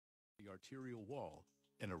arterial wall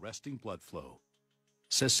and arresting blood flow.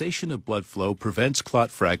 Cessation of blood flow prevents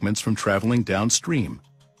clot fragments from traveling downstream,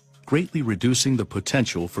 greatly reducing the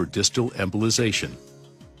potential for distal embolization.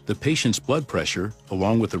 The patient's blood pressure,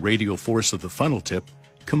 along with the radial force of the funnel tip,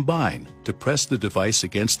 combine to press the device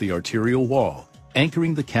against the arterial wall,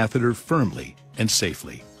 anchoring the catheter firmly and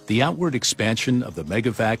safely. The outward expansion of the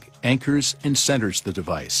MegaVac anchors and centers the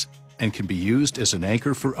device and can be used as an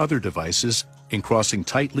anchor for other devices in crossing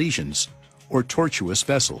tight lesions or tortuous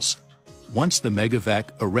vessels. Once the MegaVac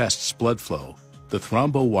arrests blood flow, the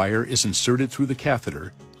thrombo wire is inserted through the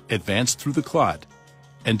catheter, advanced through the clot,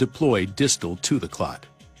 and deployed distal to the clot.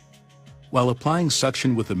 While applying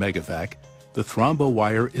suction with the MegaVac, the thrombo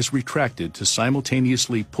wire is retracted to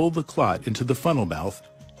simultaneously pull the clot into the funnel mouth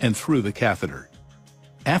and through the catheter.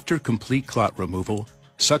 After complete clot removal,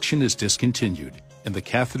 suction is discontinued and the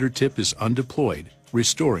catheter tip is undeployed,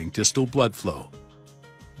 restoring distal blood flow.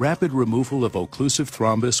 Rapid removal of occlusive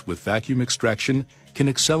thrombus with vacuum extraction can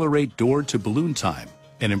accelerate door to balloon time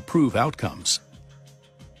and improve outcomes.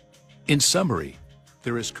 In summary,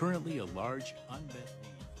 there is currently a large unmet need.